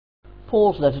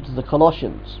Paul's letter to the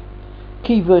Colossians.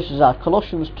 Key verses are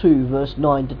Colossians 2 verse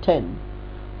 9 to 10.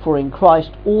 For in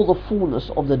Christ all the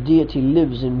fullness of the deity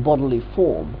lives in bodily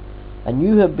form, and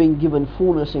you have been given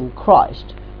fullness in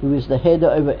Christ, who is the head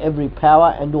over every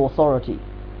power and authority.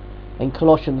 And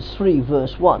Colossians 3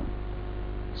 verse 1.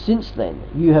 Since then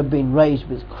you have been raised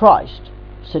with Christ,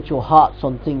 set your hearts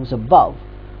on things above,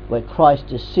 where Christ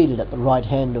is seated at the right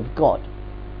hand of God.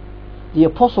 The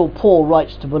Apostle Paul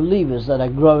writes to believers that are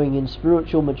growing in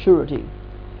spiritual maturity.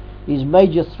 His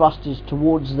major thrust is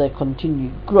towards their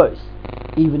continued growth,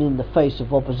 even in the face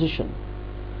of opposition.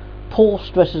 Paul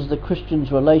stresses the Christian's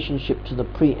relationship to the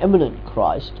preeminent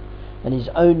Christ and his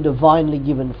own divinely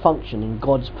given function in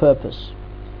God's purpose.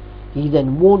 He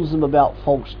then warns them about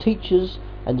false teachers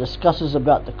and discusses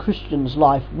about the Christian's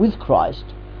life with Christ,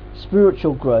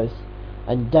 spiritual growth,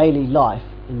 and daily life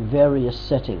in various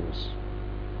settings.